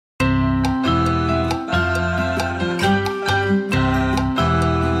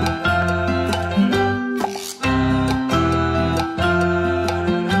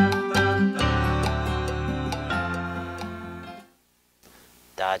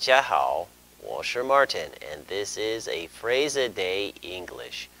家好，我是 Martin, and this is a Phrase a Day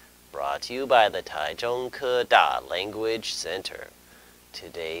English, brought to you by the Taichung Keda Language Center.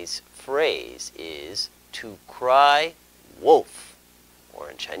 Today's phrase is to cry wolf,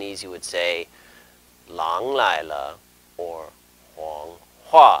 or in Chinese you would say 狼来了 or 黄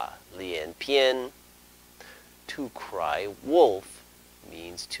话连篇. To cry wolf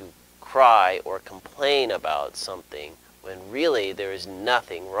means to cry or complain about something when really there is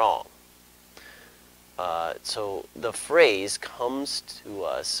nothing wrong. So the phrase comes to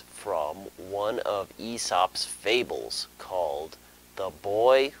us from one of Aesop's fables called The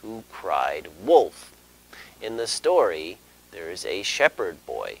Boy Who Cried Wolf. In the story, there is a shepherd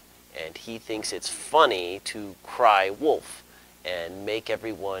boy, and he thinks it's funny to cry wolf and make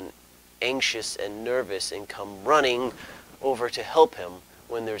everyone anxious and nervous and come running over to help him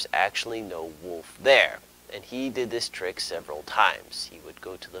when there's actually no wolf there. And he did this trick several times. He would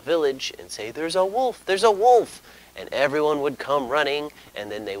go to the village and say, "There's a wolf, there's a wolf!" And everyone would come running,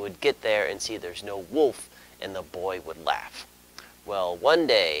 and then they would get there and see there's no wolf, and the boy would laugh. Well, one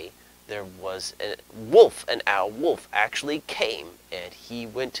day, there was a wolf, and a wolf actually came, and he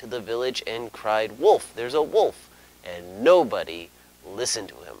went to the village and cried, "Wolf, there's a wolf!" And nobody listened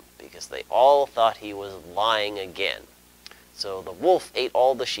to him, because they all thought he was lying again. So the wolf ate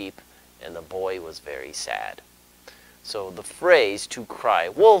all the sheep, and the boy was very sad. So the phrase to cry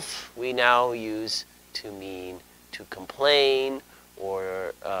wolf we now use to mean to complain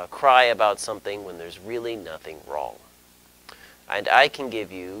or cry about something when there's really nothing wrong. And I can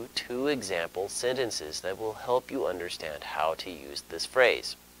give you 2 example sentences that will help you understand how to use this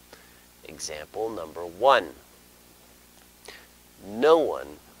phrase. Example number 1. No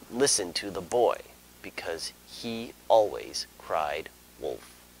one listened to the boy because he always cried wolf.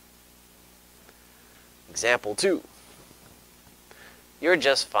 Example 2. You're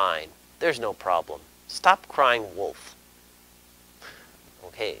just fine. There's no problem. Stop crying wolf.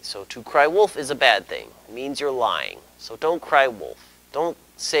 Okay, so to cry wolf is a bad thing. It means you're lying. So don't cry wolf. Don't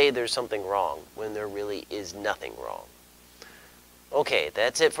say there's something wrong when there really is nothing wrong. Okay,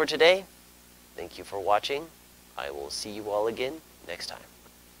 that's it for today. Thank you for watching. I will see you all again next time.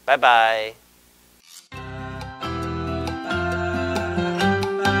 Bye-bye.